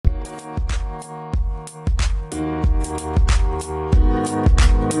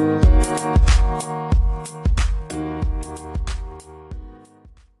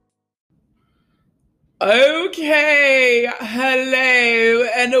Okay, hello,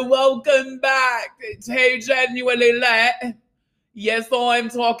 and welcome back to Genuinely Lit. Yes, I'm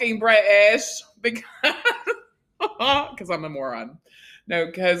talking British because I'm a moron. No,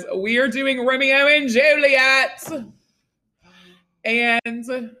 because we are doing Romeo and Juliet.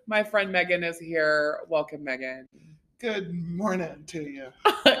 And my friend Megan is here. Welcome, Megan. Good morning to you.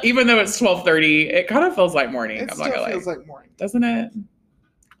 Even though it's 12:30, it kind of feels like morning. It still feels like morning. Doesn't it? A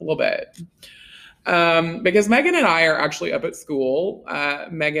little bit. Because Megan and I are actually up at school.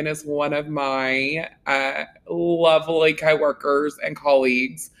 Megan is one of my lovely coworkers and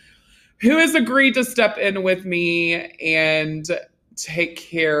colleagues who has agreed to step in with me and take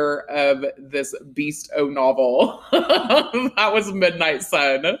care of this Beast O novel. That was Midnight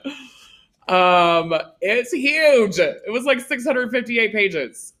Sun. It's huge. It was like 658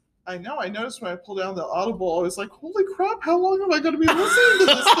 pages. I know. I noticed when I pulled down the Audible, I was like, holy crap, how long am I going to be listening to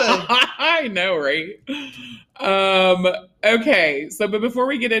this thing? I know, right? Okay, but before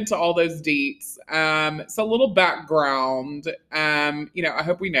we get into all those deets, so a little background. I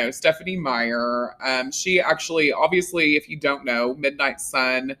hope we know Stephenie Meyer. She actually, obviously, if you don't know, Midnight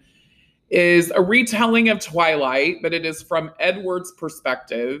Sun is a retelling of Twilight, but it is from Edward's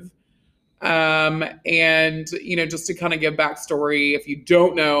perspective. And just to kind of give backstory, if you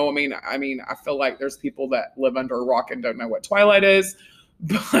don't know, I feel like there's people that live under a rock and don't know what Twilight is,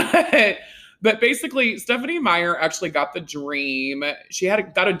 but basically Stephenie Meyer actually got the dream. She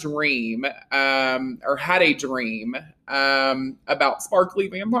got a dream, or had a dream, about sparkly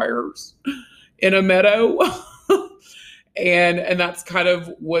vampires in a meadow. And that's kind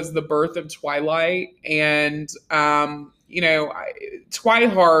of was the birth of Twilight. And,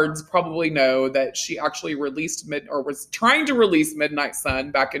 Twihards probably know that she actually released was trying to release Midnight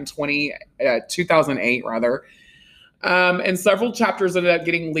Sun back in 2008 rather. And several chapters ended up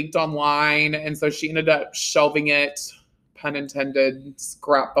getting leaked online. And so she ended up shelving it, pun intended,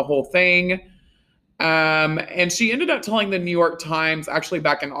 scrap the whole thing. And she ended up telling the New York Times actually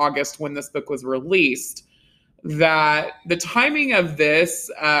back in August when this book was released that the timing of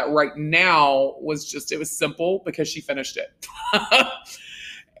this right now it was simple because she finished it.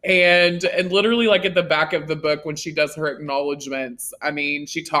 and literally like at the back of the book when she does her acknowledgments,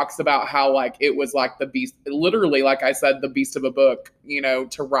 she talks about how like it was like the beast, literally like I said, the beast of a book,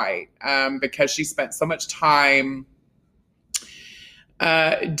 to write, because she spent so much time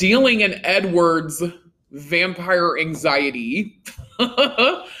dealing in Edward's vampire anxiety.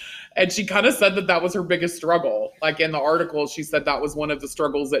 And she kind of said that was her biggest struggle. Like in the article, she said that was one of the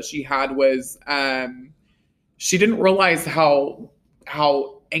struggles that she had was she didn't realize how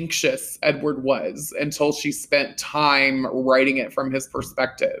anxious Edward was until she spent time writing it from his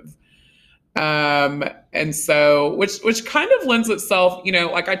perspective. And so, which kind of lends itself,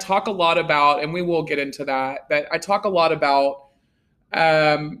 like I talk a lot about, and we will get into that, but I talk a lot about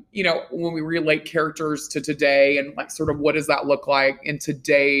when we relate characters to today and like sort of what does that look like in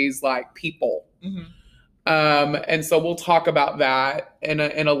today's like people. Mm-hmm. And so we'll talk about that in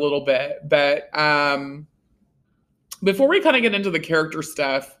a little bit, but before we kind of get into the character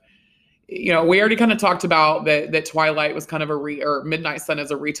stuff, we already kind of talked about that Twilight was kind of or Midnight Sun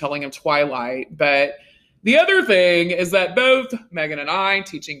is a retelling of Twilight, but the other thing is that both Megan and I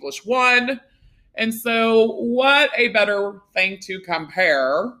teach English 1. And so what a better thing to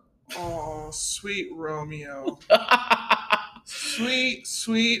compare. Oh, sweet Romeo.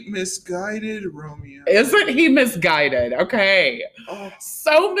 Sweet, misguided Romeo. Isn't he misguided? Okay. Oh.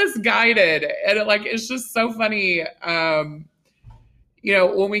 So misguided. And it's just so funny. When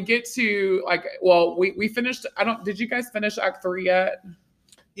we get to we finished, did you guys finish Act 3 yet?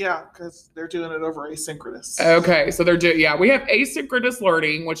 Yeah, because they're doing it over asynchronous. Okay, so we have asynchronous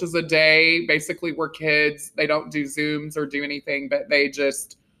learning, which is a day basically where kids, they don't do Zooms or do anything, but they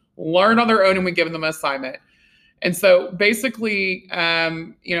just learn on their own and we give them an assignment. And so basically,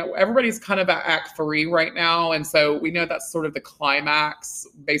 everybody's kind of at Act 3 right now. And so we know that's sort of the climax,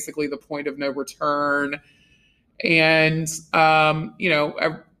 basically the point of no return. And,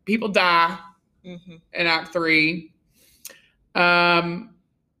 people die in Act 3.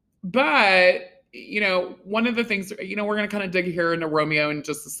 But, one of the things, we're going to kind of dig here into Romeo in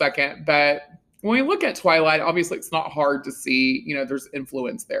just a second. But when we look at Twilight, obviously it's not hard to see, there's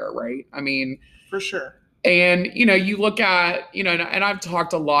influence there, right? For sure. And, you look at, and I've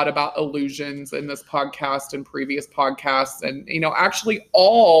talked a lot about illusions in this podcast and previous podcasts. And, actually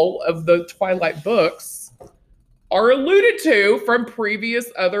all of the Twilight books are alluded to from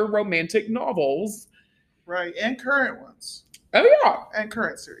previous other romantic novels. Right. And current ones. Oh, yeah. And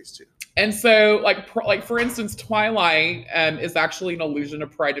current series, too. And so, like for instance, Twilight is actually an allusion to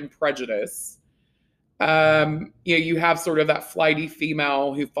Pride and Prejudice. You have sort of that flighty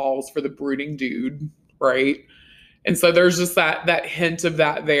female who falls for the brooding dude, right? And so there's just that hint of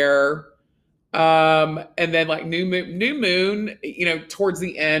that there. And then like New Moon, towards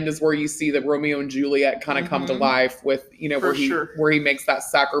the end is where you see that Romeo and Juliet kind of come to life with, where he makes that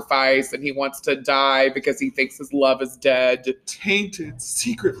sacrifice and he wants to die because he thinks his love is dead. Tainted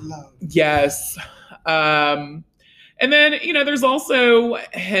secret love. Yes. And then, there's also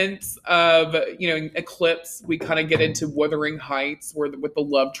hints of, Eclipse. We kind of get into Wuthering Heights with the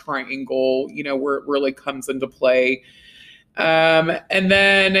love triangle, where it really comes into play. And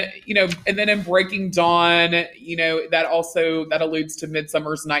then in Breaking Dawn, that alludes to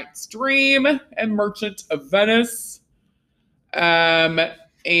Midsummer's Night's Dream and Merchant of Venice.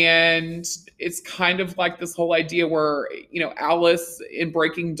 And it's kind of like this whole idea where, Alice in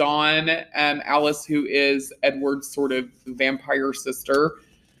Breaking Dawn, Alice, who is Edward's sort of vampire sister,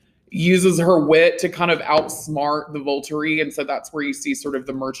 uses her wit to kind of outsmart the Volturi. And so that's where you see sort of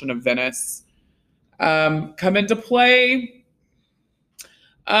the Merchant of Venice come into play.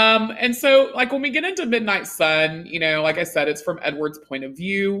 And so like when we get into Midnight Sun, like I said, it's from Edward's point of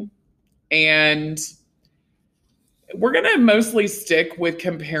view. And we're going to mostly stick with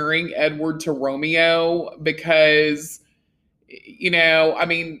comparing Edward to Romeo because,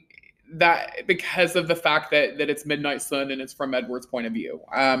 because of the fact that it's Midnight Sun and it's from Edward's point of view.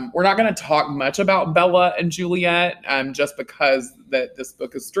 We're not going to talk much about Bella and Juliet, just because that this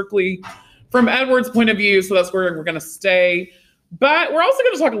book is strictly from Edward's point of view. So that's where we're going to stay. But we're also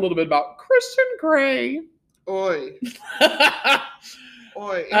going to talk a little bit about Christian Grey. Oi.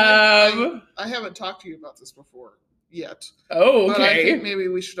 Oi. I haven't talked to you about this before yet. Oh, okay. But I think maybe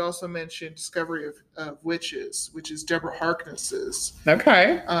we should also mention Discovery of Witches, which is Deborah Harkness's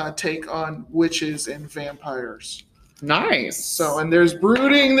take on witches and vampires. Nice. So, and there's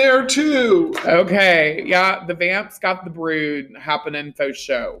brooding there too. Okay. Yeah, the vamps got the brood happening for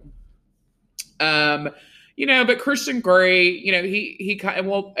show. But Christian Grey, he kind of,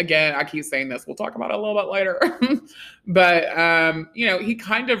 well, again, I keep saying this, we'll talk about it a little bit later, but, he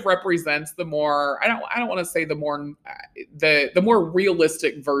kind of represents the more, I don't want to say the more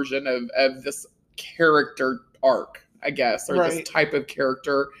realistic version of this character arc, I guess, or this type of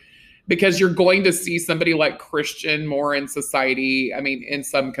character, because you're going to see somebody like Christian more in society. In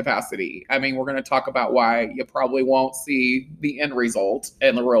some capacity. We're going to talk about why you probably won't see the end result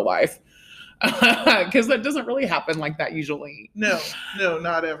in the real life. Because that doesn't really happen like that usually. No,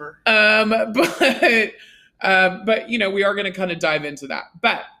 not ever. But we are going to kind of dive into that.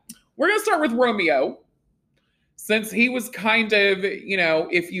 But we're going to start with Romeo, since he was kind of,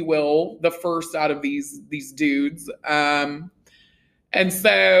 if you will, the first out of these dudes. And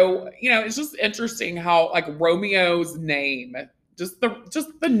so, it's just interesting how like Romeo's name. Just the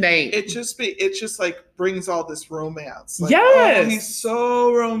name. It just like brings all this romance. Like, yes. Oh, he's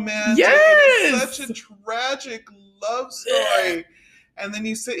so romantic. Yes. And it's such a tragic love story. And then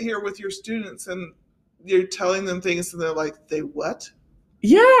you sit here with your students and you're telling them things and they're like, they what?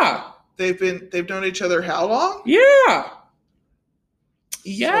 Yeah. They've known each other how long? Yeah.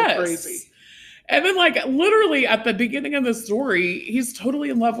 Yes. So crazy. And then like literally at the beginning of the story, he's totally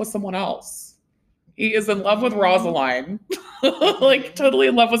in love with someone else. He is in love with Rosaline, like totally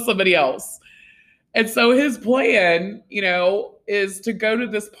in love with somebody else. And so his plan, is to go to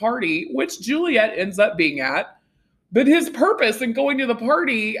this party, which Juliet ends up being at. But his purpose in going to the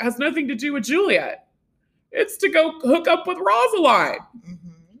party has nothing to do with Juliet. It's to go hook up with Rosaline. Mm-hmm.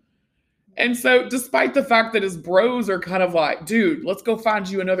 And so despite the fact that his bros are kind of like, dude, let's go find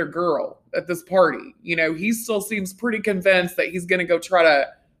you another girl at this party. He still seems pretty convinced that he's going to go try to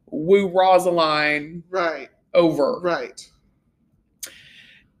woo Rosaline over. Right.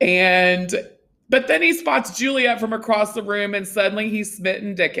 But then he spots Juliet from across the room and suddenly he's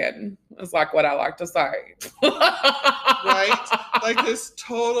smitten Dickon. It's like what I like to say. Right? Like this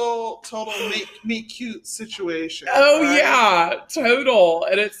total make me cute situation. Oh, right? Yeah, total.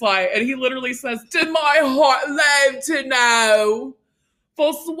 And it's like, and he literally says, did my heart love to know?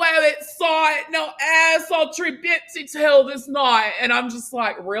 For swear it saw it, no ass or tribute till this night. And I'm just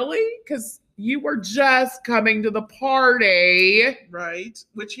like, really? Because you were just coming to the party. Right.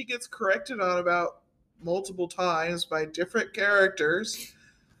 Which he gets corrected on about multiple times by different characters.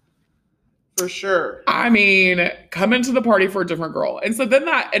 For sure. Coming to the party for a different girl. And so then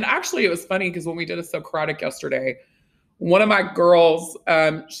and actually it was funny because when we did a Socratic yesterday, one of my girls,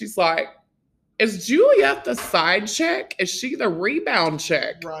 she's like, is Juliet the side chick? Is she the rebound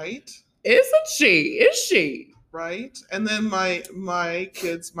chick? Right. Isn't she? Is she? Right. And then my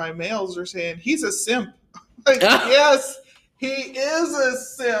kids, my males are saying, he's a simp. Like, yes, he is a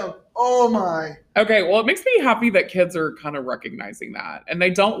simp. Oh my. Okay, well, it makes me happy that kids are kind of recognizing that. And they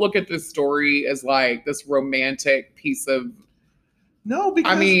don't look at this story as like this romantic piece of. No,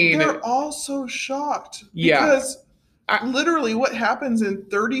 because they're all so shocked. Yeah. Because literally what happens in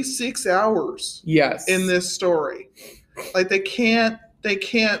 36 hours. Yes. In this story. Like they can't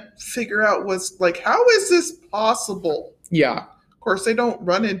figure out what's like, how is this possible? Yeah. Of course, they don't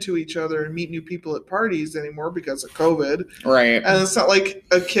run into each other and meet new people at parties anymore because of COVID. Right. And it's not like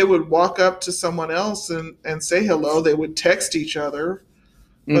a kid would walk up to someone else and say hello. They would text each other.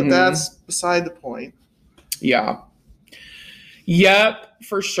 But that's beside the point. Yeah. Yep,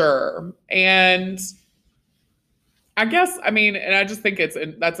 for sure. And I guess, I mean, and I just think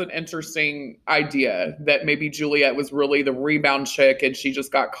that's an interesting idea that maybe Juliet was really the rebound chick and she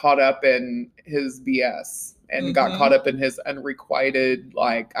just got caught up in his BS and got caught up in his unrequited,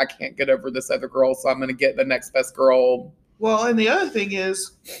 like, I can't get over this other girl, so I'm going to get the next best girl. Well, and the other thing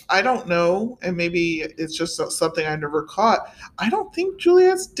is, I don't know, and maybe it's just something I never caught. I don't think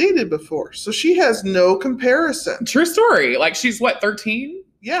Juliet's dated before, so she has no comparison. True story. Like, she's what, 13?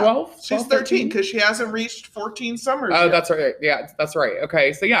 Yeah, 12? She's 13 because she hasn't reached 14 summers yet. That's right. Yeah, that's right.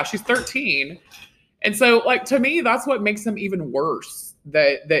 Okay, so yeah, she's 13. And so, like, to me, that's what makes him even worse.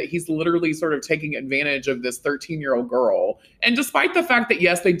 That he's literally sort of taking advantage of this 13-year-old girl. And despite the fact that,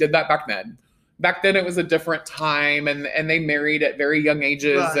 yes, they did that back then. Back then it was a different time and they married at very young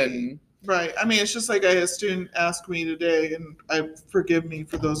ages. Right. Right. I mean, it's just like I had a student ask me today, and forgive me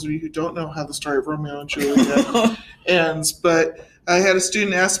for those of you who don't know how the story of Romeo and Juliet ends, but I had a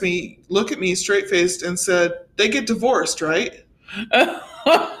student ask me, look at me straight-faced and said, they get divorced, right?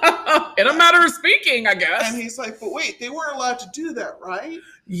 In a matter of speaking, I guess. And he's like, but wait, they weren't allowed to do that, right?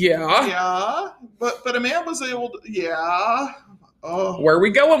 Yeah. Yeah. But a man was able to, yeah. Oh. Where are we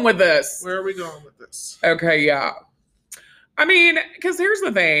going with this? Okay, yeah. I mean, because here's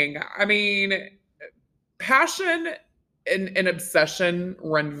the thing. I mean, passion and obsession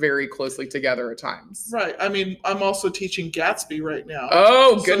run very closely together at times. Right. I mean, I'm also teaching Gatsby right now.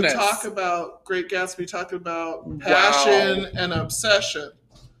 Oh, goodness. So talk about Great Gatsby, talk about passion and obsession.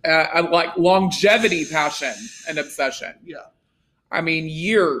 I like longevity, passion, and obsession. Yeah. I mean,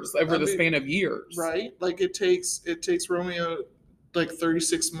 years over the span of years. Right. Like it takes Romeo like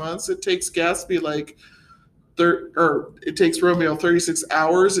 36 months. It takes Gatsby like it takes Romeo 36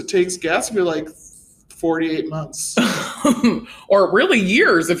 hours. It takes Gatsby like 48 months. Or really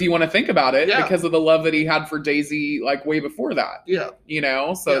years if you want to think about it, yeah. Because of the love that he had for Daisy like way before that. Yeah. You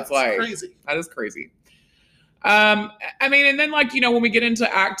know? So it's like crazy. That is crazy. I mean, and then like, you know, when we get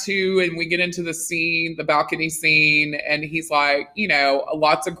into Act 2 and we get into the scene, the balcony scene, and he's like, you know,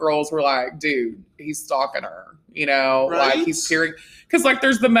 lots of girls were like, dude, he's stalking her, you know, right? Like he's peering. Because like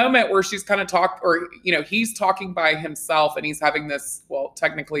there's the moment where she's kind of he's talking by himself and he's having this, well,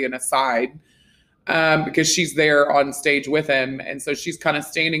 technically an aside, because she's there on stage with him. And so she's kind of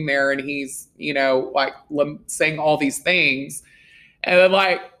standing there and he's, you know, like saying all these things. And then,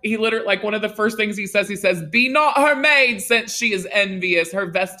 like, he literally, like, one of the first things he says, be not her maid, since she is envious. Her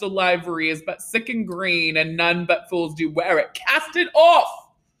vestal livery is but sick and green, and none but fools do wear it. Cast it off.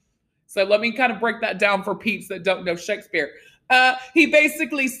 So let me kind of break that down for peeps that don't know Shakespeare. He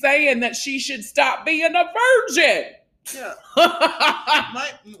basically saying that she should stop being a virgin. Yeah.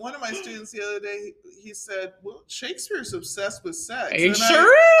 One of my students the other day, he said, well, Shakespeare's obsessed with sex. He and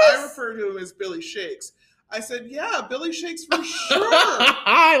sure is. I refer to him as Billy Shakes. I said, yeah, Billy Shakes for sure.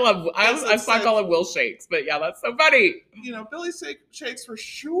 I call him Will Shakes, but yeah, that's so funny. You know, Billy Shakes for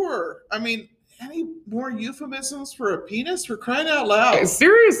sure. I mean, any more euphemisms for a penis, for crying out loud?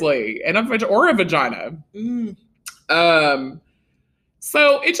 Seriously, and or a vagina.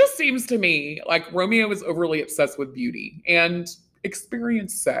 So it just seems to me like Romeo is overly obsessed with beauty and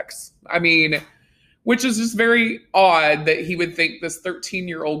experienced sex. I mean, which is just very odd that he would think this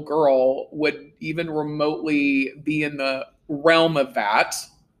 13-year-old girl would even remotely be in the realm of that.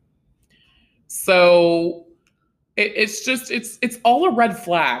 So it's all a red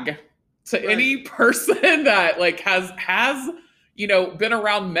flag to any person that like has you know been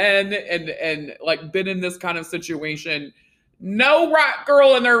around men and like been in this kind of situation. No right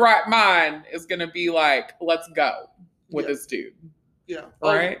girl in their right mind is gonna be like, let's go with this dude. Yeah.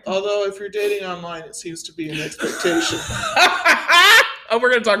 Right. Although if you're dating online, it seems to be an expectation. Oh, we're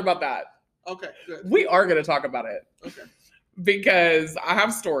going to talk about that. Okay, good. We are going to talk about it. Okay. Because I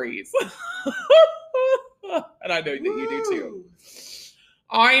have stories. And I know that you do too.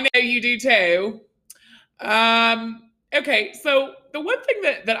 I know you do too. Okay, so the one thing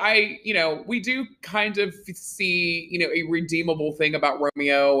that I, you know, we do kind of see, you know, a redeemable thing about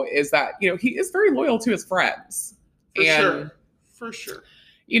Romeo is that, you know, he is very loyal to his friends. For sure.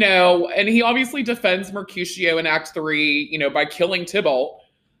 and he obviously defends Mercutio in Act 3, by killing Tybalt.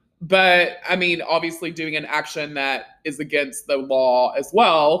 But I mean, obviously doing an action that is against the law as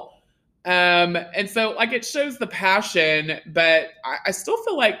well. And so like it shows the passion, but I still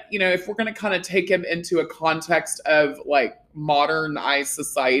feel like, if we're going to kind of take him into a context of like modernized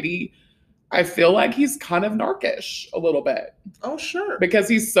society, I feel like he's kind of narkish a little bit. Oh, sure. Because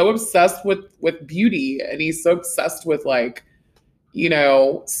he's so obsessed with beauty, and he's so obsessed with like,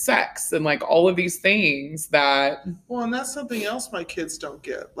 sex and like all of these things that. Well, and that's something else my kids don't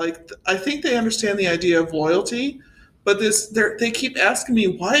get. Like, I think they understand the idea of loyalty, but they keep asking me,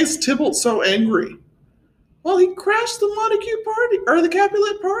 why is Tybalt so angry? Well, he crashed the Montague party, or the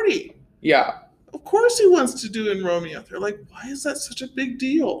Capulet party. Yeah. Of course he wants to do in Romeo. They're like, why is that such a big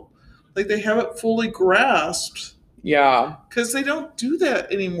deal? Like, they haven't fully grasped. Yeah. Because they don't do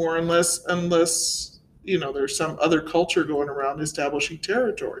that anymore unless there's some other culture going around establishing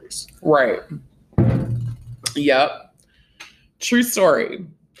territories. Right. Yep. True story.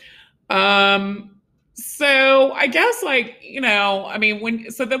 So I guess when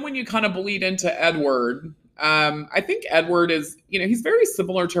you kind of bleed into Edward, I think Edward is, he's very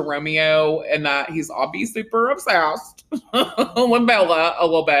similar to Romeo in that he's obviously super obsessed with Bella a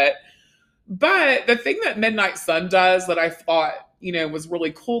little bit. But the thing that Midnight Sun does that I thought, was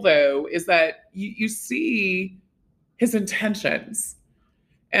really cool though, is that you see his intentions.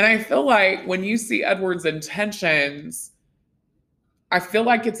 And I feel like when you see Edward's intentions, I feel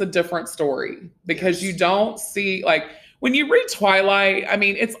like it's a different story because you don't see, like, when you read Twilight, I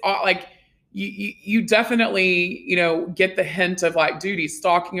mean, it's like, you definitely, get the hint of like, dude, he's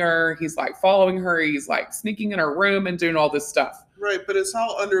stalking her. He's like following her. He's like sneaking in her room and doing all this stuff. Right. But it's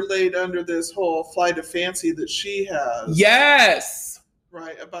all underlaid under this whole flight of fancy that she has. Yes.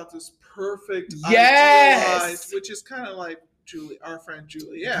 Right. About this perfect, yes, which is kind of like our friend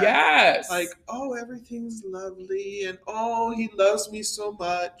Juliet. Yes. Like, oh, everything's lovely, and oh, he loves me so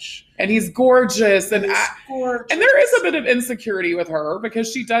much. And he's gorgeous. And gorgeous. And there is a bit of insecurity with her because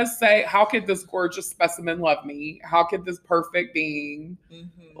she does say, how could this gorgeous specimen love me? How could this perfect being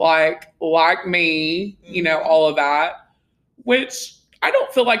like me, all of that, which I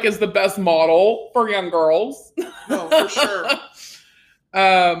don't feel like is the best model for young girls. No, for sure.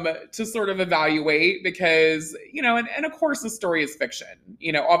 To sort of evaluate because, and of course the story is fiction,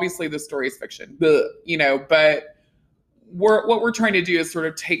 obviously the story is fiction, but what we're trying to do is sort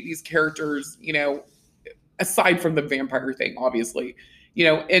of take these characters, aside from the vampire thing, obviously,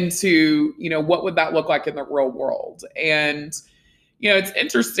 into, what would that look like in the real world? And, it's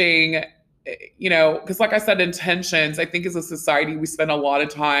interesting, because like I said, intentions, I think as a society, we spend a lot of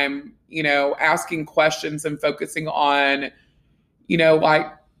time, asking questions and focusing on, like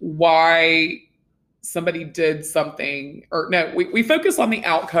why somebody did something, or no, we focus on the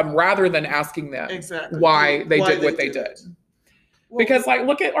outcome rather than asking them why they did what they did. Well, because like,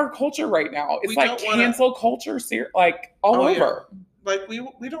 look at our culture right now. It's like cancel culture, like all over. Yeah. Like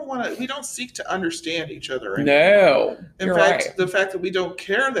we don't seek to understand each other anymore. No. In fact, the fact that we don't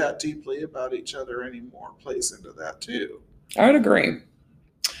care that deeply about each other anymore plays into that too. I would agree.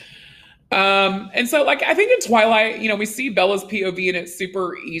 And so like, I think in Twilight, we see Bella's POV and it's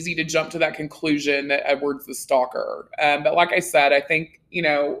super easy to jump to that conclusion that Edward's the stalker. But like I said, I think,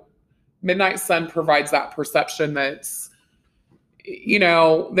 Midnight Sun provides that perception that's,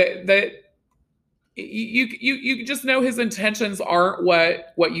 that you just know his intentions aren't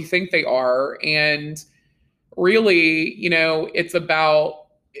what you think they are. And really, it's about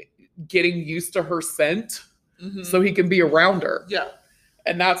getting used to her scent so he can be around her. Yeah.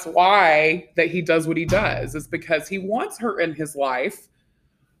 And that's why that he does what he does, is because he wants her in his life,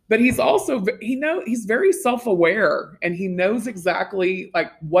 but he's also, he's very self-aware and he knows exactly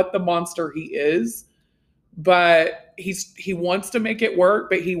like what the monster he is, but he wants to make it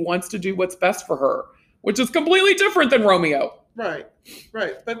work, but he wants to do what's best for her, which is completely different than Romeo. Right.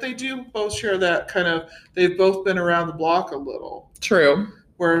 But they do both share that kind of, they've both been around the block a little. True.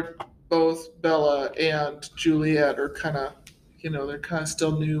 Where both Bella and Juliet are kind of, they're kind of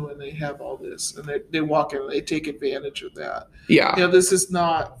still new and they have all this and they walk in and they take advantage of that. Yeah. This is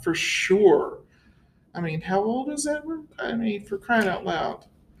not for sure. I mean, how old is Edward? I mean, for crying out loud.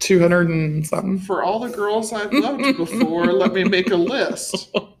 200 and something. For all the girls I've loved before, let me make a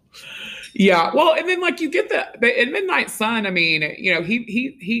list. Yeah. Well, and then like you get the in Midnight Sun, I mean,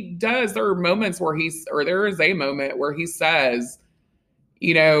 he does, there are moments where there is a moment where he says,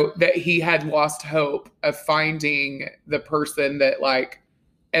 that he had lost hope of finding the person that like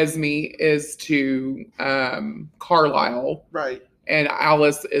Esme is to Carlisle. Right. And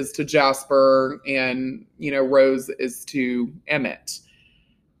Alice is to Jasper and, Rose is to Emmett.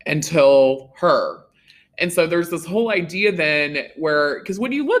 until her. And so there's this whole idea then where, because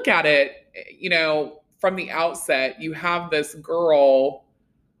when you look at it, you know, from the outset, you have this girl.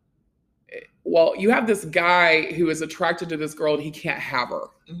 Well, you have this guy who is attracted to this girl and he can't have her.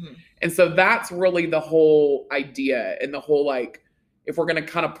 Mm-hmm. And so that's really the whole idea, and the whole, like, if we're going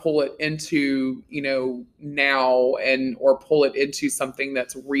to kind of pull it into, you know, now, and or pull it into something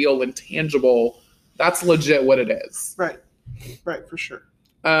that's real and tangible, that's legit what it is. Right. Right, for sure.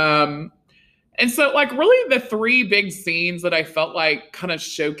 And so, like, really the three big scenes that I felt like kind of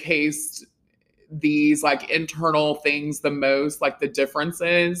showcased these, like, internal things the most, like the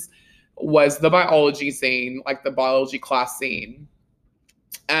differences, was the biology scene, like the biology class scene.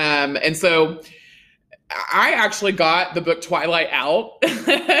 And so I actually got the book Twilight out,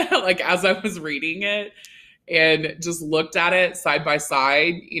 like, as I was reading it, and just looked at it side by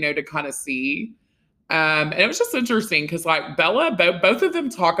side, you know, to kind of see. And it was just interesting because, like, Bella, both of them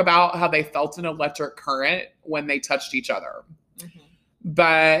talk about how they felt an electric current when they touched each other. Mm-hmm.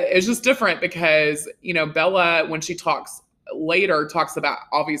 But it's just different because, you know, Bella, when she talks later, talks about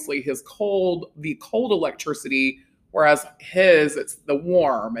obviously the cold electricity, whereas his, it's the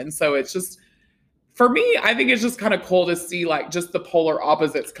warm. And so it's just, for me, I think it's just kind of cool to see, like, just the polar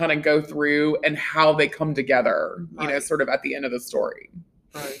opposites kind of go through and how they come together, you know, sort of at the end of the story.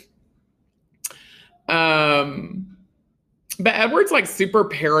 Right. But Edward's, like, super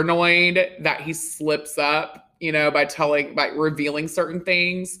paranoid that he slips up, you know, by revealing certain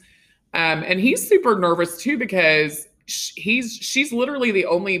things. And he's super nervous too, because she's literally the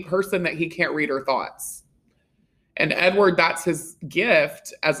only person that he can't read her thoughts. And Edward, that's his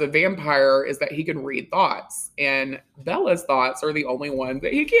gift as a vampire, is that he can read thoughts. And Bella's thoughts are the only ones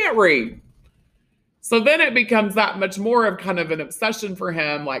that he can't read. So then it becomes that much more of kind of an obsession for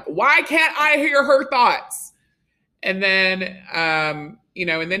him. Like, why can't I hear her thoughts? And then, you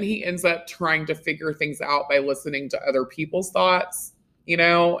know, and then he ends up trying to figure things out by listening to other people's thoughts, you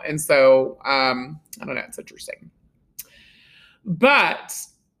know? And so, I don't know, it's interesting. But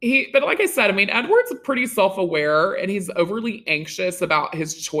like I said, I mean, Edward's pretty self-aware, and he's overly anxious about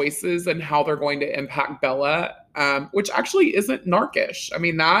his choices and how they're going to impact Bella, which actually isn't narkish. I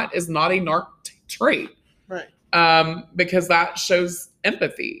mean, that is not a narc trait. Right. Because that shows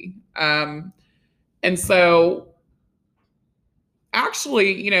empathy. And so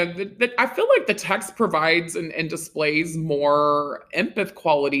actually, you know, I feel like the text provides and displays more empath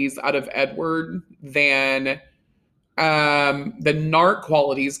qualities out of Edward than the narc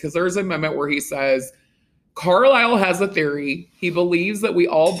qualities, because there's a moment where he says, Carlisle has a theory. He believes that we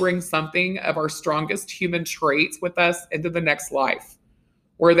all bring something of our strongest human traits with us into the next life,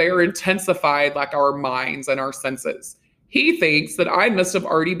 where they are intensified like our minds and our senses. He thinks that I must have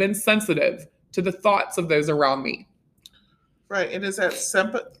already been sensitive to the thoughts of those around me. Right. And is that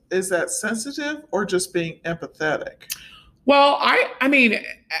sensitive or just being empathetic? Well, I mean,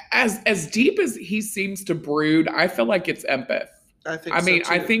 as deep as he seems to brood, I feel like it's empath. I think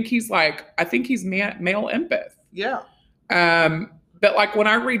I think he's male empath. Yeah. But like when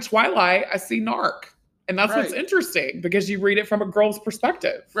I read Twilight, I see narc. And that's what's interesting, because you read it from a girl's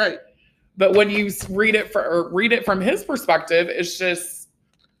perspective. Right. But when you read it from his perspective, it's just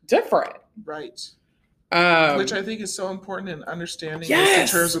different. Right. Which I think is so important in understanding in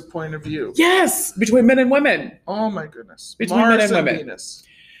terms of point of view. Yes, between men and women. Oh my goodness. Between Mars men and women. Venus.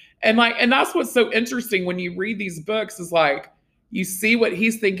 And that's what's so interesting when you read these books, is like, you see what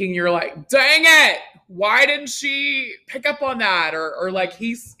he's thinking, you're like, dang it, why didn't she pick up on that? Or like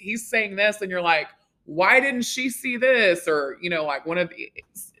he's saying this, and you're like, why didn't she see this? Or, you know, like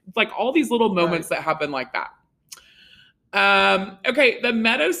like all these little moments that happen like that. Okay, the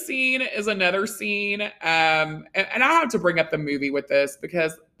meadow scene is another scene. And I have to bring up the movie with this,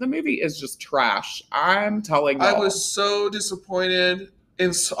 because the movie is just trash. I'm telling you. I was so disappointed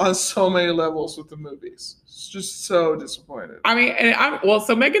on so many levels with the movies. It's just so disappointed. I mean,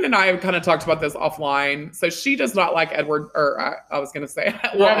 so Megan and I have kind of talked about this offline. So she does not like Edward, or I was going to say,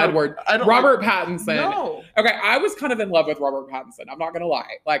 Robert Pattinson. No. Okay, I was kind of in love with Robert Pattinson. I'm not going to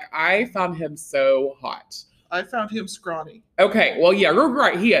lie. Like, I found him so hot. I found him scrawny. Okay, well, yeah, you're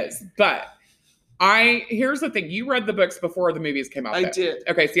right. He is. But here's the thing. You read the books before the movies came out. I did.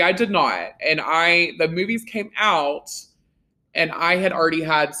 Okay, see, I did not. And the movies came out, and I had already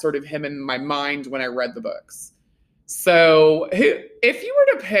had sort of him in my mind when I read the books. So if you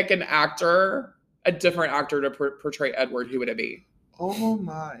were to pick an actor, a different actor to portray Edward, who would it be? Oh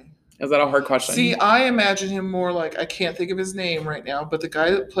my. Is that a hard question? See, I imagine him more like, I can't think of his name right now, but the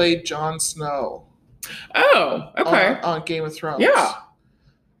guy that played Jon Snow. Oh, okay. On Game of Thrones. Yeah.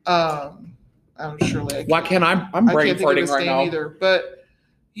 I'm surely. I'm brain farting right now. Either, but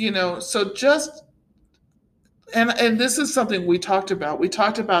So just and this is something we talked about. We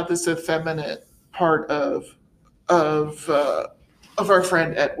talked about this effeminate part of uh, of our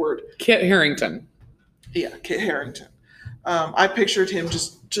friend Edward. Kit Harington. Yeah, Kit Harington. I pictured him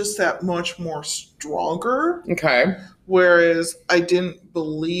just that much more stronger, Okay. whereas I didn't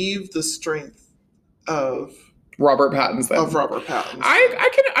believe the strength of Robert Pattinson. Robert Pattinson.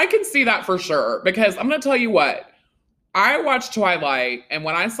 I can see that for sure, because I'm gonna tell you what. I watched Twilight, and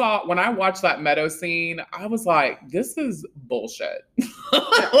when I watched that meadow scene, I was like, this is bullshit.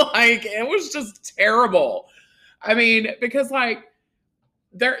 Like, it was just terrible. I mean, because like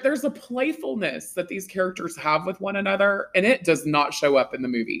there's a playfulness that these characters have with one another, and it does not show up in the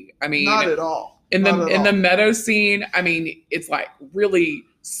movie. I mean, not at all. In the meadow scene, I mean, it's like really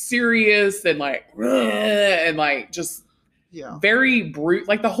serious and like just very brute.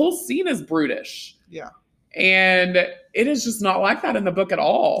 Like the whole scene is brutish. Yeah. And it is just not like that in the book at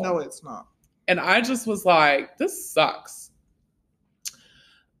all. No, it's not. And I just was like, this sucks.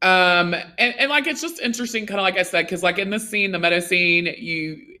 And like, it's just interesting, kind of like I said, because like in this scene, the meadow scene,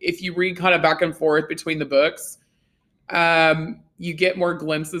 if you read kind of back and forth between the books, you get more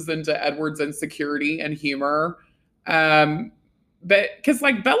glimpses into Edward's insecurity and humor. But because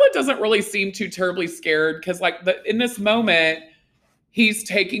like Bella doesn't really seem too terribly scared, because like in this moment, he's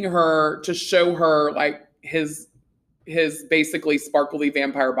taking her to show her like his basically sparkly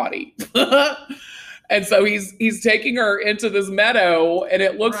vampire body. And so he's taking her into this meadow, and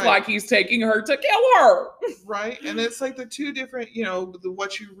it looks like he's taking her to kill her. Right. And it's like the two different,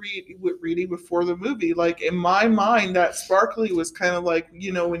 what you reading before the movie. Like in my mind, that sparkly was kind of like,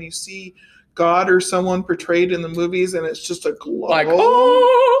 when you see God or someone portrayed in the movies and it's just a glow. Like,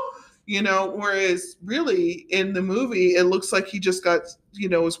 oh! Whereas really in the movie, it looks like he just got,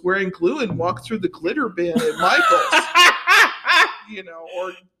 was wearing glue and walked through the glitter bin at Michael's.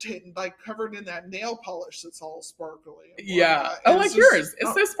 Or like covered in that nail polish that's all sparkly. Yeah. Oh, like yours.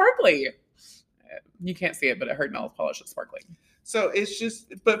 It's so sparkly. You can't see it, but her nail polish is sparkly. So it's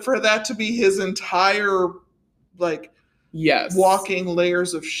just, but for that to be his entire, like, walking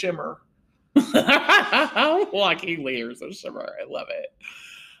layers of shimmer. Walking layers of shimmer. I love it.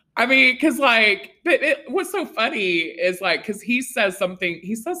 I mean, because like, but what's so funny is like, because he says something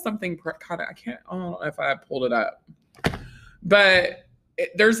kind of, I don't know if I pulled it up. But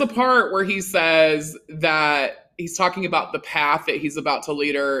there's a part where he says that he's talking about the path that he's about to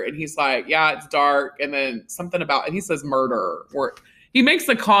lead her. And he's like, yeah, it's dark. And then something about, and he says murder. Or he makes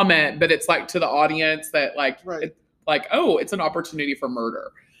a comment, but it's like to the audience that like, it's an opportunity for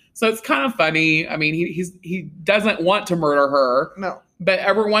murder. So it's kind of funny. I mean, he doesn't want to murder her. No. But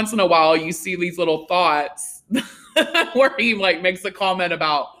every once in a while, you see these little thoughts where he like makes a comment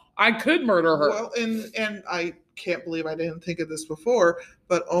about, I could murder her. Well, and I can't believe I didn't think of this before,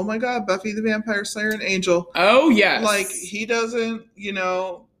 but oh my God, Buffy the Vampire Slayer and Angel. Oh, yes. Like he doesn't,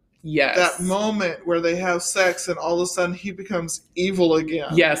 yes, that moment where they have sex and all of a sudden he becomes evil again.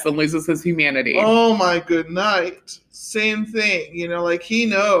 Yes, and loses his humanity. Oh my good night. Same thing, like he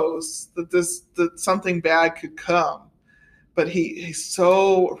knows that something bad could come. But he's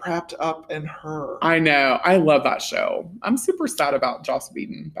so wrapped up in her. I know. I love that show. I'm super sad about Joss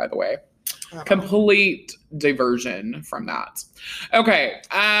Whedon, by the way. Complete diversion from that. Okay.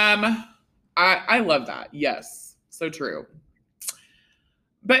 I love that. Yes. So true.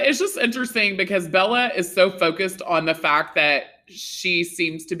 But it's just interesting because Bella is so focused on the fact that she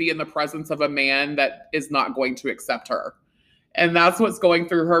seems to be in the presence of a man that is not going to accept her. And that's what's going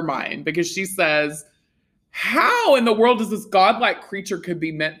through her mind, because she says, how in the world does this godlike creature could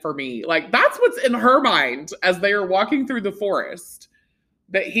be meant for me? Like, that's what's in her mind as they are walking through the forest.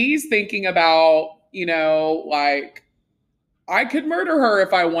 That he's thinking about, like, I could murder her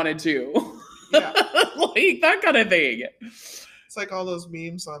if I wanted to. Yeah. Like, that kind of thing. It's like all those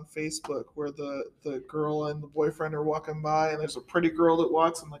memes on Facebook where the girl and the boyfriend are walking by and there's a pretty girl that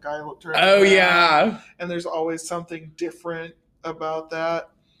walks and the guy turns around. Oh, yeah. And there's always something different about that.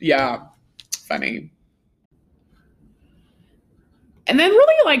 Yeah. Funny. And then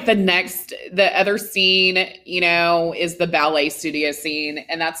really like the other scene, is the ballet studio scene.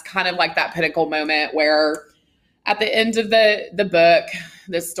 And that's kind of like that pinnacle moment where at the end of the book,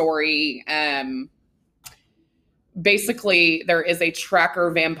 the story, basically there is a tracker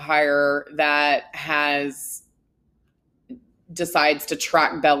vampire that decides to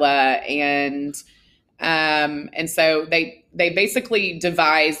track Bella. And so they basically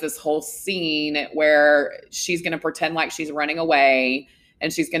devise this whole scene where she's going to pretend like she's running away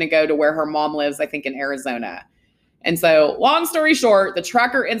and she's going to go to where her mom lives, I think in Arizona. And so, long story short, the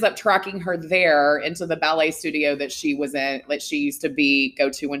tracker ends up tracking her there into the ballet studio that she was in, that she used to go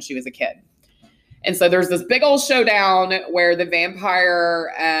to when she was a kid. And so there's this big old showdown where the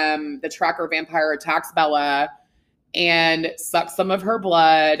tracker vampire attacks Bella and sucks some of her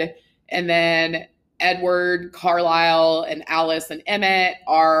blood. And then Edward, Carlisle, and Alice and Emmett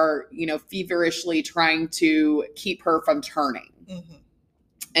are, feverishly trying to keep her from turning. Mm-hmm.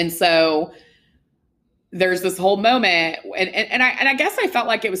 And so there's this whole moment, and I guess I felt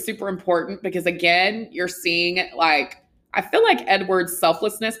like it was super important because, again, you're seeing, like, I feel like Edward's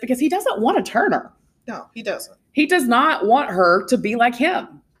selflessness, because he doesn't want to turn her. No, he doesn't. He does not want her to be like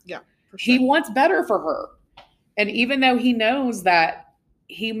him. Yeah, for sure. He wants better for her. And even though he knows that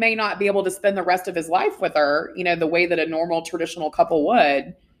he may not be able to spend the rest of his life with her, the way that a normal traditional couple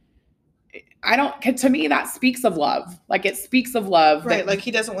would, to me, that speaks of love. Like, it speaks of love. Right. Like,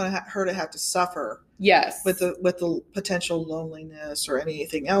 he doesn't want her to have to suffer. Yes. With the potential loneliness or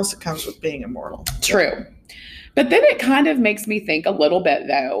anything else that comes with being immortal. True. But then it kind of makes me think a little bit,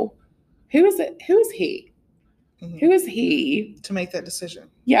 though, who is it? Who is he? Mm-hmm. Who is he? To make that decision.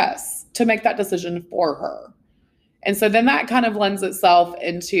 Yes. To make that decision for her. And so then that kind of lends itself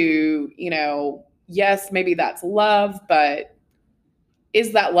into, yes, maybe that's love, but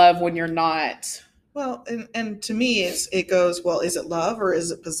is that love when you're not? Well, and to me, it goes, well, is it love or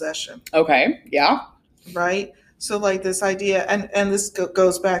is it possession? Okay. Yeah. Right. So, like, this idea, and this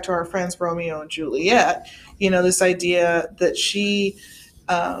goes back to our friends Romeo and Juliet, this idea that she,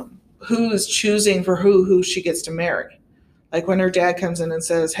 who is choosing for who she gets to marry. Like, when her dad comes in and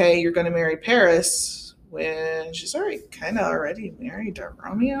says, hey, you're going to marry Paris, when she's already married to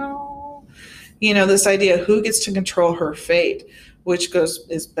Romeo. This idea of who gets to control her fate, which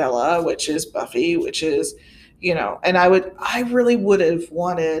is Bella, which is Buffy, which is, and I really would have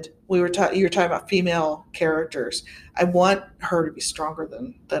wanted, you were talking about female characters. I want her to be stronger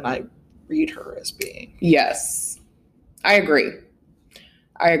than I read her as being. Yes. I agree.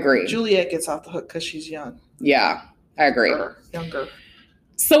 Juliet gets off the hook because she's young. Yeah, I agree. Or younger.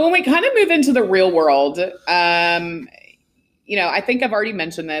 So when we kind of move into the real world, I think I've already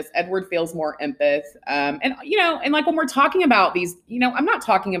mentioned this. Edward feels more empath. And like when we're talking about these, I'm not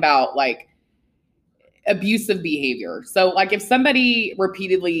talking about like abusive behavior. So like if somebody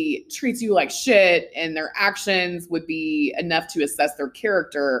repeatedly treats you like shit and their actions would be enough to assess their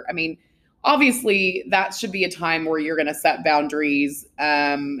character, I mean, obviously that should be a time where you're going to set boundaries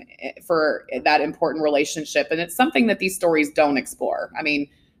for that important relationship. And it's something that these stories don't explore. I mean,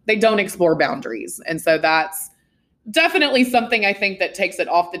 they don't explore boundaries. And so that's definitely something I think that takes it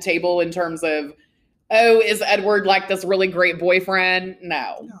off the table in terms of, is Edward like this really great boyfriend?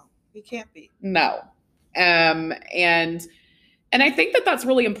 No, he can't be. No. And I think that that's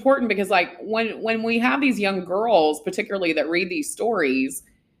really important because like when we have these young girls, particularly that read these stories,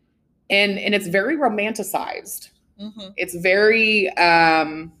 and it's very romanticized. Mm-hmm. It's very,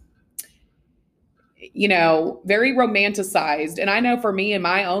 very romanticized. And I know for me in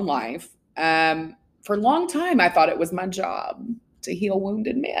my own life, for a long time, I thought it was my job to heal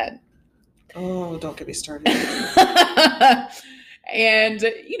wounded men. Oh, don't get me started. And,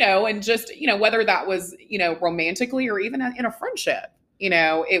 and just, whether that was, romantically or even in a friendship,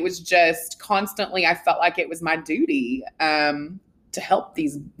 it was just constantly, I felt like it was my duty to help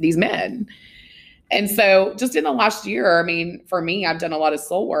these men. And so just in the last year, I mean, for me, I've done a lot of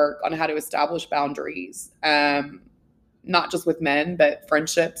soul work on how to establish boundaries, not just with men, but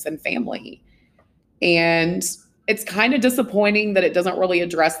friendships and family. And it's kind of disappointing that it doesn't really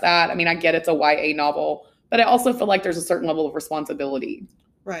address that. I mean, I get it's a YA novel, but I also feel like there's a certain level of responsibility.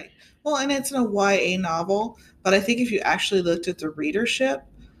 Right. Well, and it's a YA novel, but I think if you actually looked at the readership,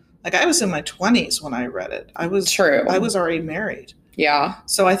 like I was in my 20s when I read it. I was already married. Yeah.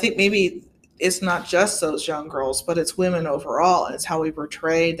 So I think maybe it's not just those young girls, but it's women overall. And it's how we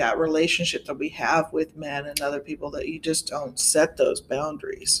portray that relationship that we have with men and other people, that you just don't set those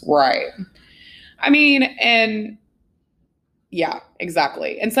boundaries. Right. I mean, and yeah,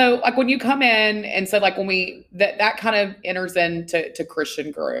 exactly. And so like when you come in, and so like when that kind of enters into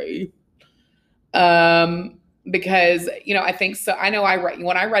Christian Grey. Because, I think so. I know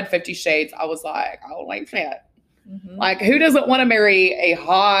when I read 50 Shades, I was like, oh, like shit. Mm-hmm. Like, who doesn't want to marry a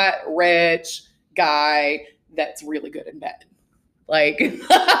hot, rich guy that's really good in bed? Like,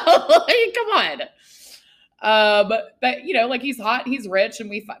 come on. But like he's hot, he's rich, and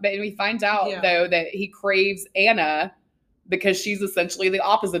we find out though that he craves Anna because she's essentially the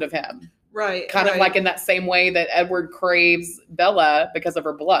opposite of him. Right. Kind of like in that same way that Edward craves Bella because of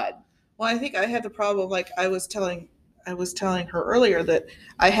her blood. Well, I think I had the problem, like I was telling I was telling her earlier that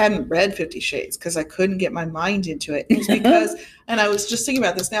I hadn't read 50 Shades because I couldn't get my mind into it. It's because, and I was just thinking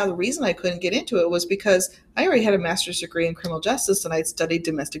about this now, the reason I couldn't get into it was because I already had a master's degree in criminal justice and I'd studied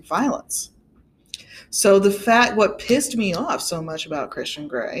domestic violence. So what pissed me off so much about Christian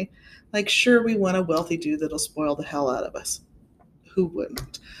Grey, like, sure, we want a wealthy dude that'll spoil the hell out of us. Who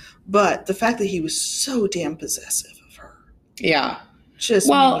wouldn't? But the fact that he was so damn possessive of her. Yeah. Just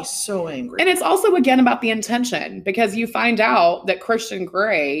made me so angry. And it's also, again, about the intention, because you find out that Christian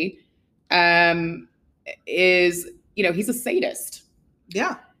Grey is, he's a sadist.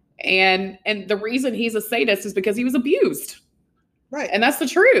 Yeah. And the reason he's a sadist is because he was abused. Right. And that's the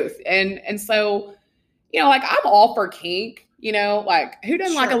truth. And so, like, I'm all for kink, like, who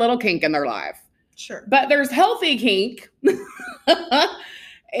doesn't like a little kink in their life? Sure. But there's healthy kink.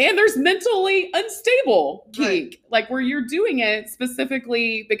 And there's mentally unstable kink, right. like where you're doing it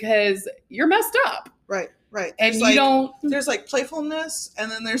specifically because you're messed up. Right, right. And you don't... There's like playfulness, and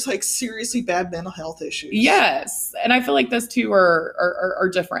then there's like seriously bad mental health issues. Yes. And I feel like those two are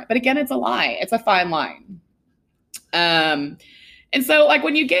different. But again, it's a line. It's a fine line. And so like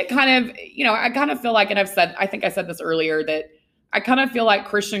when you get kind of, I kind of feel like, and I think I said this earlier, that I kind of feel like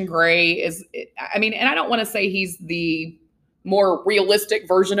Christian Grey is, and I don't want to say he's the more realistic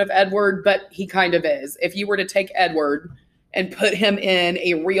version of Edward, but he kind of is. If you were to take Edward and put him in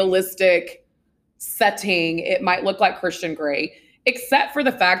a realistic setting, it might look like Christian Grey, except for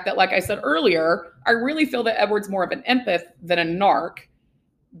the fact that, like I said earlier, I really feel that Edward's more of an empath than a narc,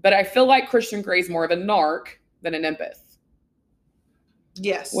 but I feel like Christian Grey's more of a narc than an empath.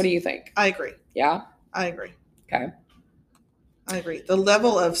 Yes. What do you think? I agree. Yeah? I agree. Okay. I agree. The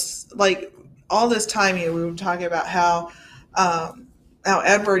level of, like, all this time we were talking about how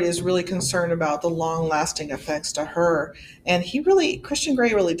Edward is really concerned about the long-lasting effects to her, and Christian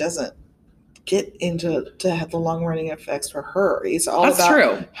Grey really doesn't get into the long-running effects for her. It's all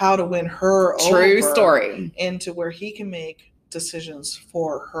about how to win her over story into where he can make decisions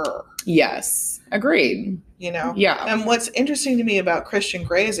for her. Yes, agreed. Yeah. And what's interesting to me about Christian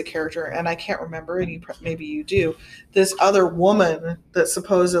Grey as a character, and I can't remember, and maybe you do, this other woman that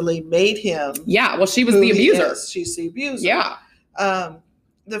supposedly made him. Yeah, well, she was the abuser. She's the abuser. Yeah.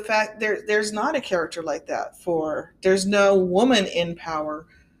 The fact there's not a character like that there's no woman in power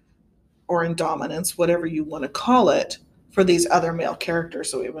or in dominance, whatever you want to call it, for these other male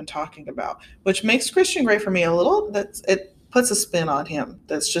characters that we've been talking about, which makes Christian Grey for me it puts a spin on him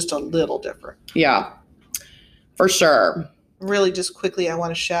that's just a little different. Yeah. For sure. Really, just quickly, I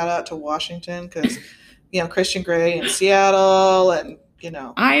want to shout out to Washington because, Christian Grey in Seattle, and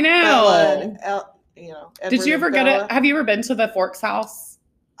I know. Edward Did you ever have you ever been to the Forks house?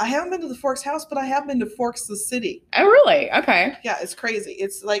 I haven't been to the Forks house, but I have been to Forks, the city. Oh, really? Okay. Yeah, it's crazy.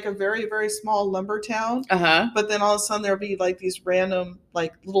 It's like a very, very small lumber town. Uh-huh. But then all of a sudden there'll be like these random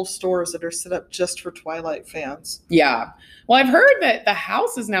like little stores that are set up just for Twilight fans. Yeah. Well, I've heard that the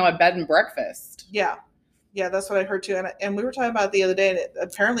house is now a bed and breakfast. Yeah. Yeah, that's what I heard too. And we were talking about it the other day, and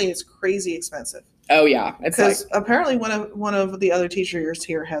apparently it's crazy expensive. Oh yeah, because apparently one of the other teachers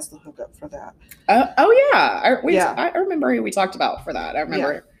here has the hookup for that. Oh yeah, I remember who we talked about for that. I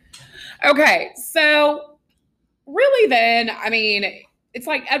remember. Yeah. Okay, so really, then it's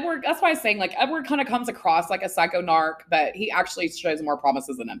like Edward. That's why I was saying, like, Edward kind of comes across like a psycho narc, but he actually shows more promise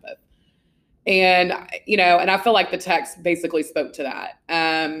as an empath. And and I feel like the text basically spoke to that.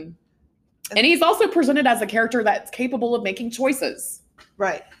 And he's also presented as a character that's capable of making choices.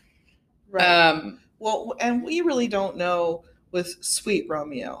 Right. Right. Well, and we really don't know with Sweet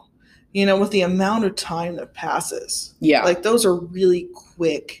Romeo, with the amount of time that passes. Yeah. Like those are really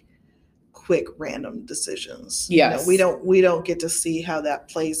quick random decisions. Yes. We don't get to see how that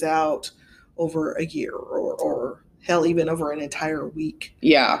plays out over a year or hell, even over an entire week.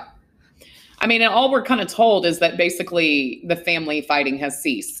 Yeah. And all we're kind of told is that basically the family fighting has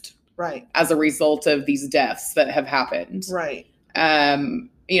ceased. Right. As a result of these deaths that have happened. Right.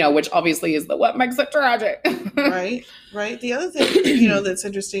 Which obviously is what makes it tragic. Right. The other thing, that's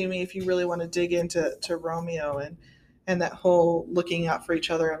interesting to me, if you really want to dig into Romeo and that whole looking out for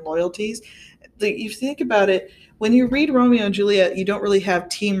each other and loyalties, you think about it, when you read Romeo and Juliet, you don't really have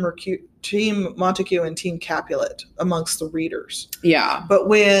Team Montague and Team Capulet amongst the readers. Yeah. But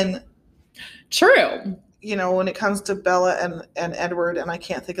when... True. When it comes to Bella and Edward, and I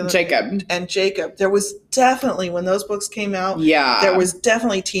can't think of Jacob. And Jacob, there was definitely, when those books came out, there was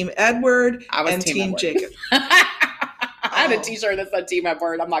definitely Team Edward and Team Jacob. I had a t-shirt that said Team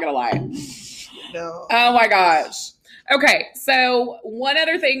Edward. I'm not going to lie. No. Oh my gosh. Okay. So one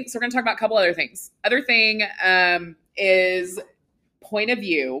other thing. So we're going to talk about a couple other things. Other thing is point of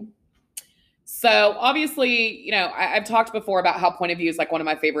view. So obviously, I've talked before about how point of view is like one of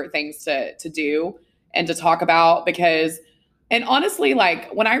my favorite things to do and to talk about and honestly, like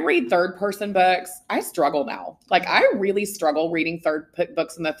when I read third person books, I struggle now. Like I really struggle reading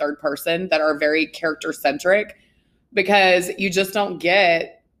books in the third person that are very character centric because you just don't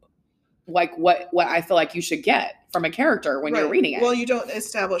get like what I feel like you should get from a character when you're reading it. Well, you don't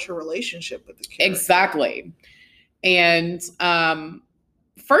establish a relationship with the character. Exactly. And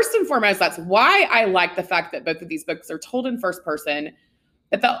first and foremost, that's why I like the fact that both of these books are told in first person.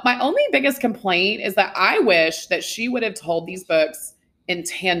 But my only biggest complaint is that I wish that she would have told these books in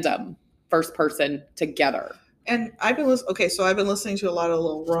tandem, first person together. And I've been listening to a lot of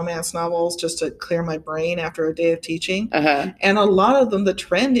little romance novels just to clear my brain after a day of teaching. And a lot of them, the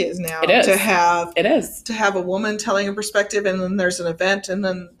trend is now to have a woman telling a perspective, and then there's an event, and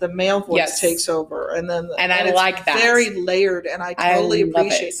then the male voice takes over, and I like that. Very layered, and I totally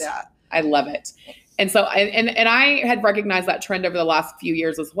appreciate that. I love it. And so, and I had recognized that trend over the last few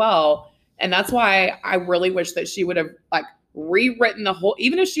years as well, and that's why I really wish that she would have like rewritten the whole,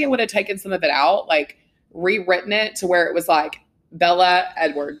 even if she would have taken some of it out, like rewritten it to where it was like Bella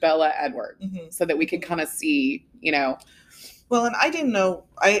Edward, so that we could kind of see, Well, and I didn't know,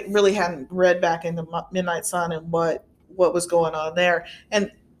 I really hadn't read back into Midnight Sun and what was going on there.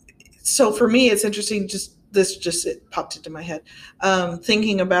 And so for me, it's interesting, it popped into my head,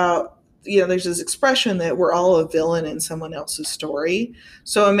 thinking about, there's this expression that we're all a villain in someone else's story.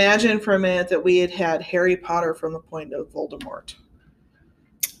 So imagine for a minute that we had Harry Potter from the point of Voldemort.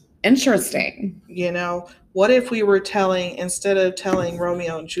 Interesting. What if we were instead of telling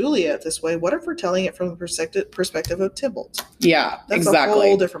Romeo and Juliet this way, what if we're telling it from the perspective of Tybalt? Yeah, that's exactly. a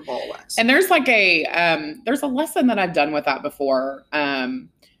whole different ball of wax. And there's like there's a lesson that I've done with that before,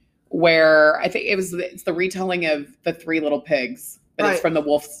 where I think it's the retelling of The Three Little Pigs, but it's from the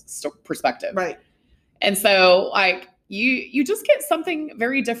wolf's perspective. Right. And so like you just get something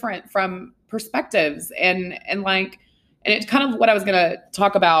very different from perspectives and it's kind of what I was going to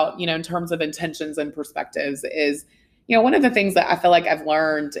talk about, in terms of intentions and perspectives is, one of the things that I feel like I've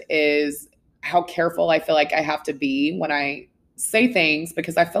learned is how careful I feel like I have to be when I say things,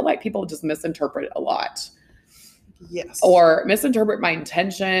 because I feel like people just misinterpret a lot. Yes. Or misinterpret my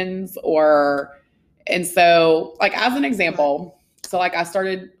intentions and so like, as an example, so like I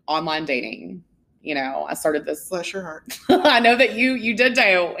started online dating, I started this. Bless your heart. I know that you did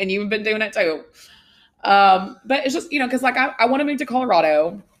too, and you've been doing it too. But it's just, cause like I want to move to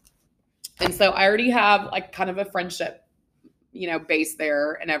Colorado. And so I already have like kind of a friendship, base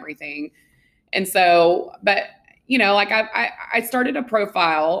there and everything. And so, but like I started a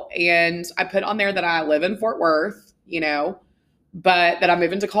profile and I put on there that I live in Fort Worth, but that I'm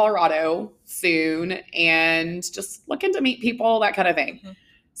moving to Colorado soon and just looking to meet people, that kind of thing. Mm-hmm.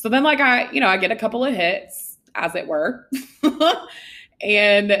 So then like I get a couple of hits, as it were.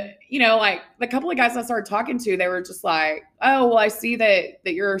 And, like the couple of guys I started talking to, they were just like, oh, well, I see that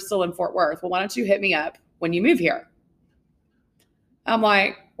you're still in Fort Worth. Well, why don't you hit me up when you move here? I'm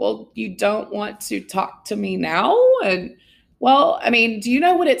like, well, you don't want to talk to me now? And well, I mean, do you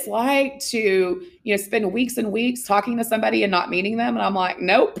know what it's like to, spend weeks and weeks talking to somebody and not meeting them? And I'm like,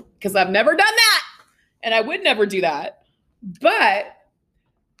 nope, because I've never done that. And I would never do that. But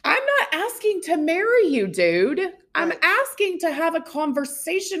I'm not asking to marry you, dude. I'm asking to have a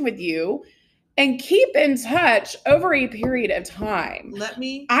conversation with you and keep in touch over a period of time.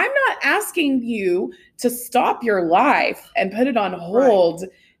 I'm not asking you to stop your life and put it on hold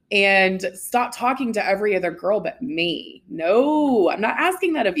and stop talking to every other girl but me. No, I'm not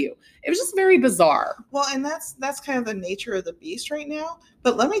asking that of you. It was just very bizarre. Well, and that's kind of the nature of the beast right now.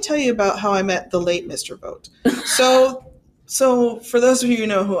 But let me tell you about how I met the late Mr. Vogt. So for those of you who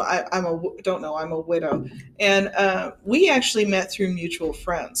know who I'm a widow, and we actually met through mutual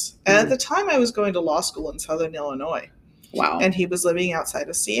friends. And at the time, I was going to law school in Southern Illinois. Wow! And he was living outside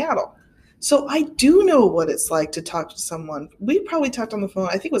of Seattle. So I do know what it's like to talk to someone. We probably talked on the phone.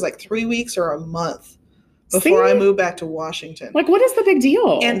 I think it was like 3 weeks or a month before I moved back to Washington. Like, what is the big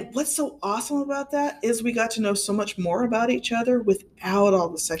deal? And what's so awesome about that is we got to know so much more about each other without all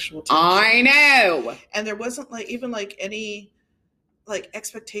the sexual tension. I know. And there wasn't any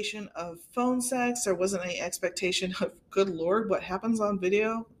expectation of phone sex. There wasn't any expectation of, good Lord, what happens on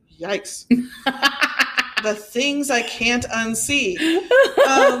video? Yikes. The things I can't unsee.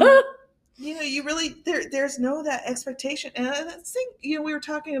 You really, there's no that expectation. And I think, we were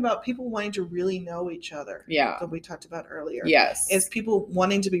talking about people wanting to really know each other. Yeah. That we talked about earlier. Yes. It's people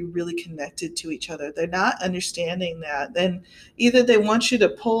wanting to be really connected to each other. They're not understanding that. Then either they want you to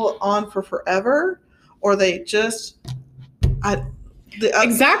pull on for forever, or they just,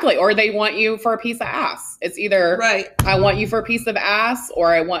 Exactly. Or they want you for a piece of ass. It's either right. I want you for a piece of ass,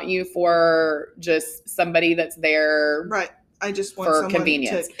 or I want you for just somebody that's there. Right. I just want for someone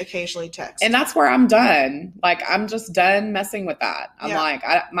convenience. to occasionally text. And that's where I'm done. Like, I'm just done messing with that. I'm Yeah. like,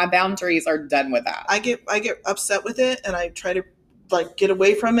 my boundaries are done with that. I get upset with it, and I try to like get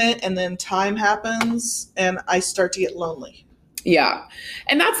away from it, and then time happens and I start to get lonely. Yeah.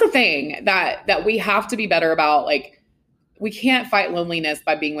 And that's the thing that we have to be better about. Like, we can't fight loneliness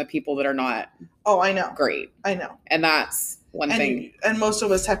by being with people that are not I know. great. I know. And that's one thing. And most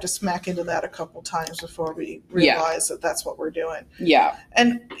of us have to smack into that a couple times before we realize that that's what we're doing. Yeah.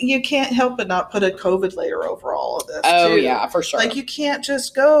 And you can't help but not put a COVID layer over all of this. Oh, too. yeah, for sure. Like, you can't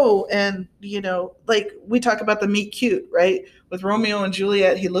just go and, like we talk about the meet cute, right? With Romeo and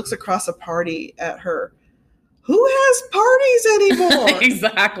Juliet, he looks across a party at her. Who has parties anymore?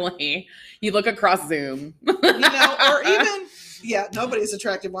 Exactly. You look across Zoom. Or even, nobody's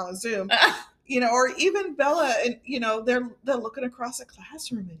attractive on a Zoom. Or even Bella, and they're looking across a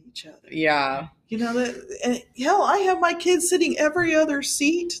classroom at each other. Yeah. Hell, I have my kids sitting every other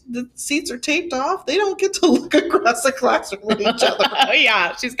seat. The seats are taped off. They don't get to look across the classroom at each other. Oh,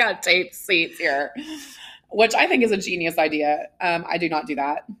 yeah, she's got taped seats here, which I think is a genius idea. I do not do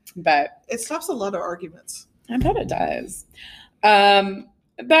that, but it stops a lot of arguments. I bet it does.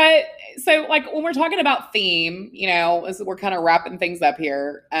 But so, like, when we're talking about theme, as we're kind of wrapping things up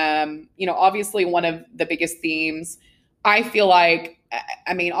here, obviously one of the biggest themes, I feel like,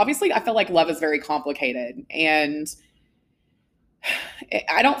 obviously I feel like love is very complicated, and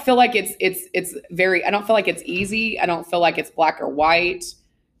I don't feel like I don't feel like it's easy. I don't feel like it's black or white.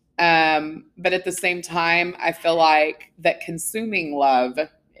 But at the same time, I feel like that consuming love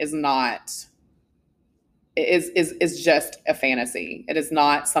is just a fantasy. It is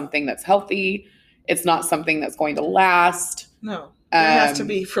not something that's healthy. It's not something that's going to last. No. There has to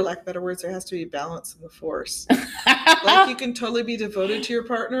be, for lack of better words, there has to be balance in the force. Like, you can totally be devoted to your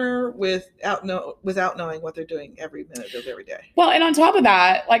partner without knowing what they're doing every minute of every day. Well, and on top of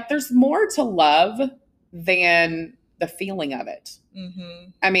that, like, there's more to love than the feeling of it.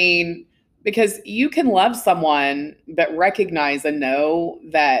 Mm-hmm. Because you can love someone but recognize and know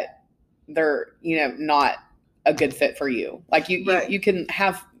that they're, not a good fit for you. Like, you can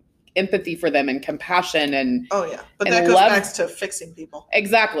have empathy for them and compassion and but that goes back to fixing people.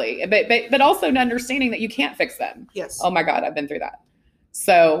 Exactly. But also an understanding that you can't fix them. Yes. Oh my God, I've been through that.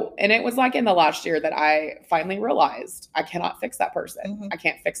 So, and it was like in the last year that I finally realized I cannot fix that person. Mm-hmm. I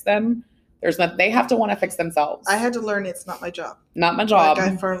can't fix them. They have to want to fix themselves. I had to learn it's not my job. Not my job.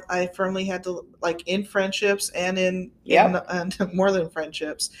 Like, I firmly had to, like, in friendships and in more than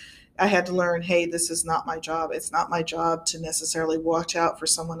friendships, I had to learn, hey, this is not my job. It's not my job to necessarily watch out for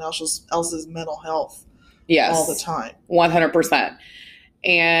someone else's mental health all the time. 100%.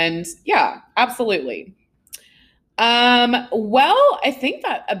 And yeah, absolutely. Well, I think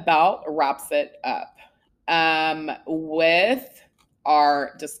that about wraps it up with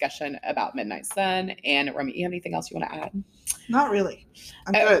our discussion about Midnight Sun. And Remy, you have anything else you want to add? Not really.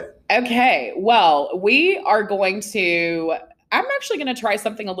 I'm good. Okay. Well, I'm actually going to try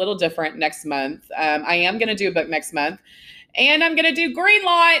something a little different next month. I am going to do a book next month, and I'm going to do Green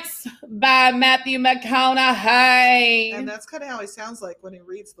Lights by Matthew McConaughey. And that's kind of how he sounds like when he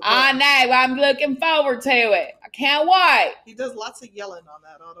reads the book. I know. I'm looking forward to it. I can't wait. He does lots of yelling on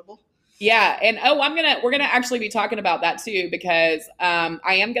that Audible. Yeah. And we're going to actually be talking about that too, because I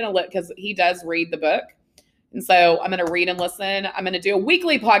am going to look, because he does read the book. And so I'm going to read and listen. I'm going to do a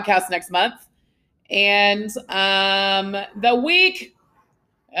weekly podcast next month. And the week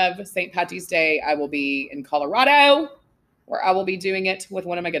of St. Patty's Day, I will be in Colorado, where I will be doing it with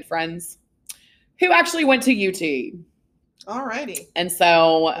one of my good friends who actually went to UT. Alrighty. And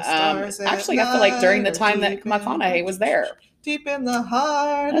so actually, I feel like during the time that McConaughey was there. Deep in the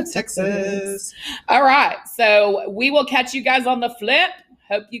heart of Texas. All right. So we will catch you guys on the flip.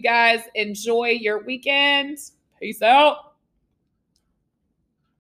 Hope you guys enjoy your weekend. Peace out.